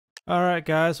Alright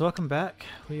guys, welcome back.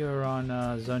 We are on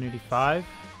Zone 85.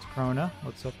 It's Corona.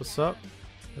 What's up, what's up?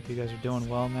 Hope you guys are doing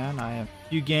well, man. A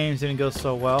few games didn't go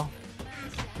so well.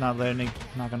 Not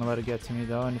gonna let it get to me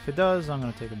though, and if it does, I'm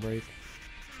gonna take a break.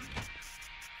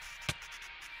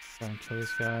 Try and kill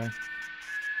this guy.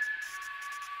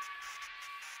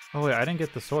 Oh wait, I didn't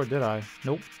get the sword, did I?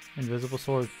 Nope. Invisible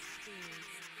sword.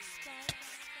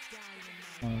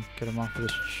 Get him off of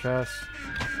this chest.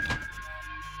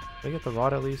 Did I get the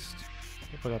rod at least?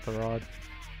 I hope I got the rod.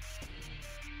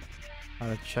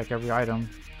 Gotta check every item.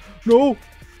 No!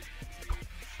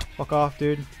 Fuck off,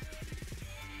 dude.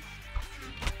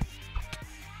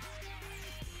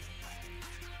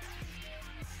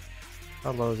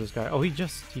 How low is this guy? Oh, he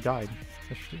died.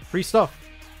 Free stuff!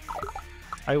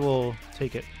 I will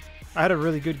take it. I had a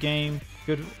really good game.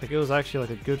 It was actually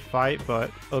like a good fight, but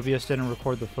OBS didn't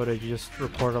record the footage. It just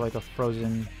recorded like a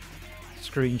frozen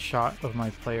screenshot of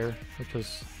my player, which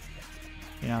was,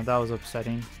 you know, that was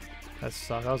upsetting. That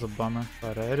sucked. That was a bummer,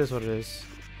 but it is what it is.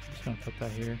 I'm just gonna put that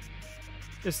here.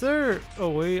 Is there a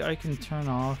way I can turn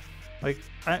off, like,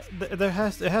 it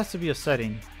has to be a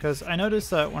setting, because I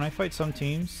noticed that when I fight some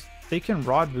teams, they can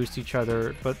rod boost each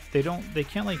other, but they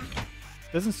can't, like,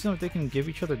 it doesn't seem like they can give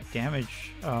each other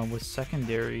damage with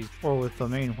secondaries or with the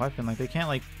main weapon. Like, they can't,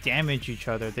 like, damage each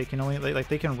other. They can only, like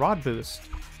they can rod boost.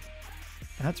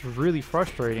 And that's really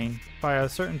frustrating. By a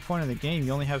certain point in the game,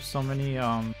 you only have so many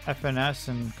FNS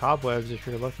and cobwebs if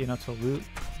you're lucky enough to loot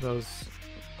those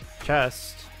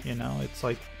chests. You know, it's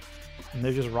like, and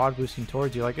they're just rod boosting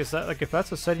towards you. Like, is that, like, if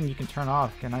that's a setting you can turn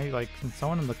off, can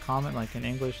someone in the comment, like, in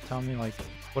English, tell me, like,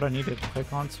 what I need to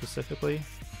click on specifically?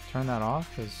 Turn that off,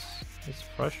 because it's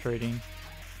frustrating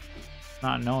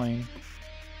not knowing.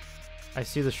 I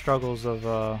see the struggles of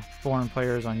foreign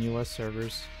players on US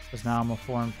servers. Because now I'm a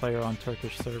foreign player on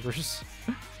Turkish servers.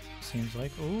 Seems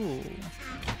like. Ooh.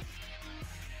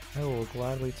 I will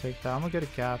gladly take that. I'm gonna get a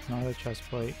gap, not a chest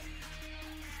plate.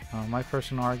 My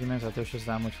personal argument is that there's just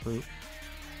that much loot.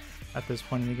 At this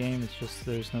point in the game, it's just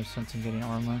there's no sense in getting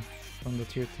armor from the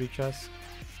tier 3 chest.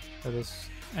 Or this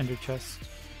ender chest.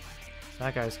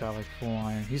 That guy's got like full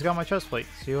iron. He's got my chest plate.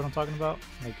 See what I'm talking about?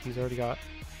 Like, he's already got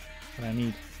what I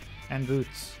need. And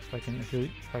boots. If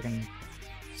I can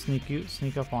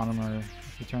sneak up on him, or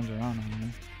if he turns around on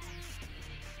me.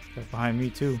 Got behind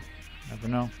me too. Never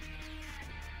know.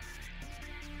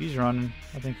 He's running.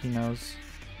 I think he knows.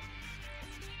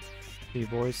 See,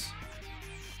 boys.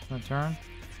 Gonna turn.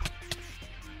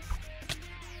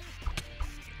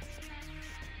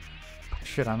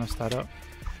 Shit, I messed that up.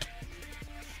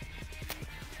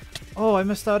 Oh, I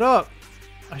messed that up.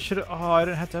 I should have. Oh, I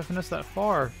didn't have to finesse that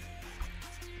far.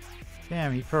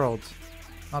 Damn, he pearled.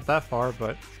 Not that far,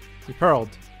 but he pearled.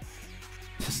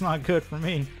 That's not good for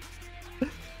me.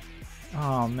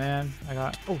 Oh man,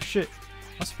 oh shit.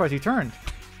 I'm surprised he turned.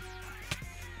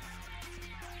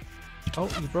 Oh,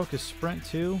 he broke his sprint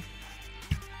too.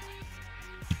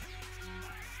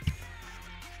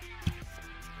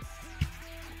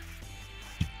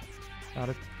 Got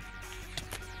it.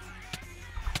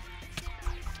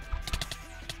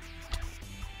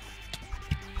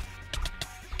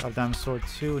 Got a diamond sword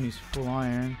too, and he's full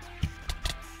iron.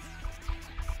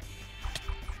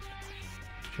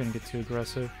 Trying to get too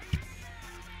aggressive.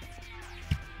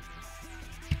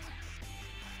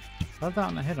 How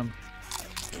about I hit him?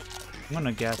 I'm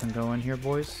gonna gap and go in here,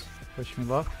 boys. Wish me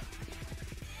luck.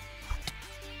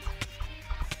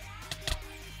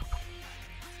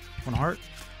 One heart.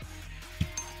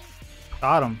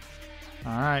 Got him.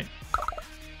 Alright.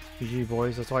 GG,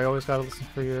 boys. That's why you always gotta listen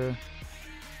for your...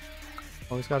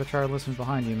 Always gotta try to listen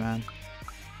behind you, man.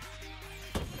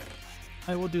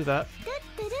 I will do that.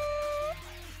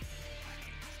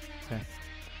 Okay.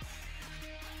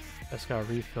 Just got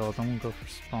refilled. I'm gonna go for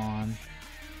spawn.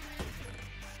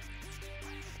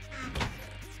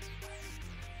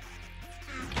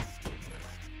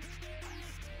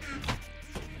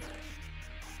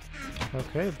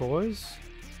 Okay, boys.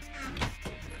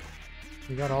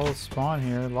 We got all the spawn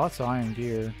here. Lots of iron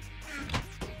gear.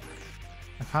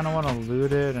 I kind of want to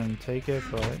loot it and take it,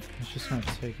 but it's just going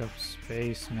to take up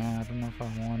space, man. I don't know if I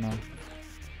want to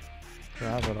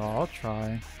grab it all. I'll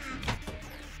try.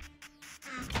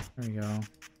 There we go.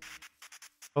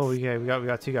 Oh, yeah, we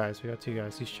got two guys. We got two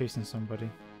guys. He's chasing somebody.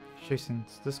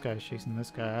 This guy's chasing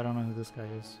this guy. I don't know who this guy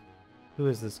is. Who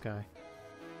is this guy?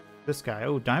 This guy.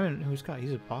 Oh, Diamond. Who's got?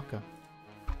 He's a Baka.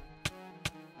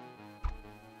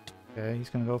 Okay, he's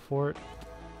gonna go for it.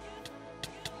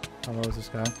 How low is this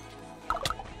guy?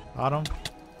 Got him.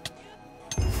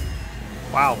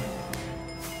 Wow.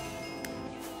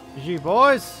 GG,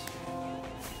 boys.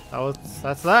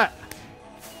 That's that.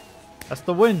 That's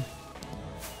the win.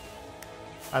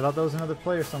 I thought there was another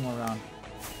player somewhere around.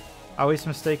 I always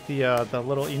mistake the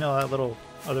little, you know, that little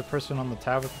other person on the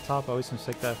tab at the top. I always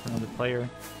mistake that for another player.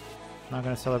 Not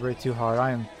gonna celebrate too hard.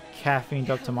 I am caffeined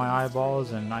up to my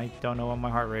eyeballs, and I don't know what my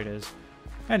heart rate is.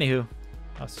 Anywho,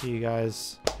 I'll see you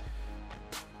guys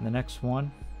in the next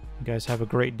one. You guys have a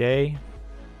great day.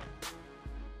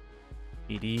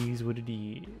 It is what it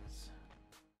is.